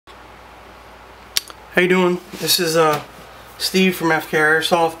How you doing? This is Steve from FKR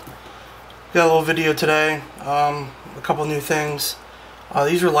Airsoft. Got a little video today. A couple new things.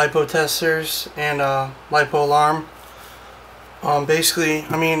 These are Lipo testers and Lipo alarm. Basically,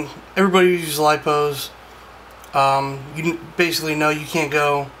 I mean, everybody uses Lipos. You basically know you can't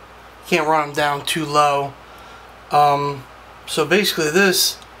run them down too low. So basically,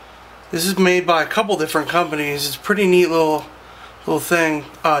 this is made by a couple different companies. It's a pretty neat little thing.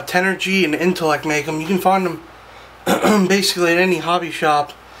 Tenergy and Intellect make them. You can find them basically at any hobby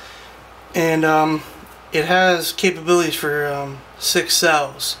shop, and it has capabilities for 6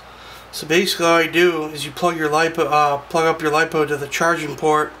 cells. So basically, all you do is you plug up your Lipo to the charging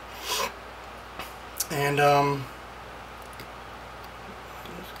port, and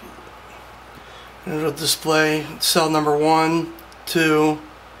it'll display cell number 1, 2,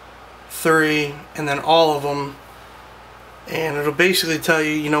 3, and then all of them. And it'll basically tell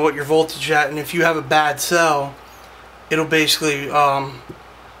you, what your voltage at, and if you have a bad cell, it'll basically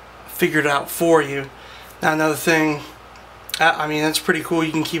figure it out for you. Now, another thing, I mean, that's pretty cool.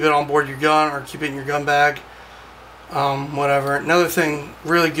 You can keep it on board your gun or keep it in your gun bag, whatever. Another thing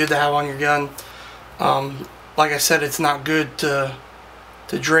really good to have on your gun, like I said, it's not good to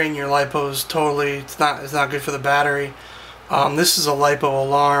drain your Lipos totally. It's not good for the battery. This is a Lipo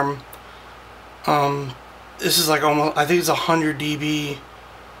alarm. This is like almost, I think it's 100 dB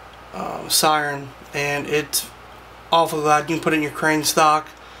siren, and it's awful loud. You can put it in your crane stock,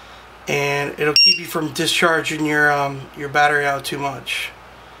 and it'll keep you from discharging your battery out too much.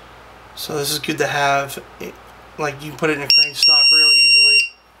 So this is good to have. Like, you can put it in a crane stock real easily.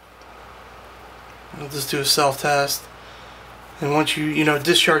 I'll just do a self-test, and once you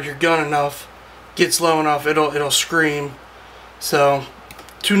discharge your gun enough, gets low enough, it'll scream. So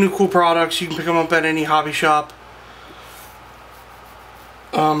 2 new cool products. You can pick them up at any hobby shop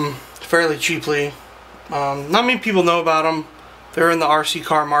fairly cheaply. Not many people know about them. They're in the RC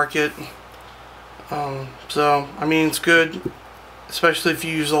car market. So I mean, it's good, especially if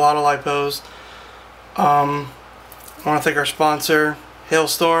you use a lot of Lipos. I want to thank our sponsor,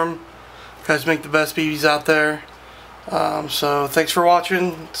 Hailstorm. You guys make the best BBs out there. So thanks for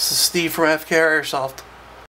watching. This is Steve from FKR Airsoft.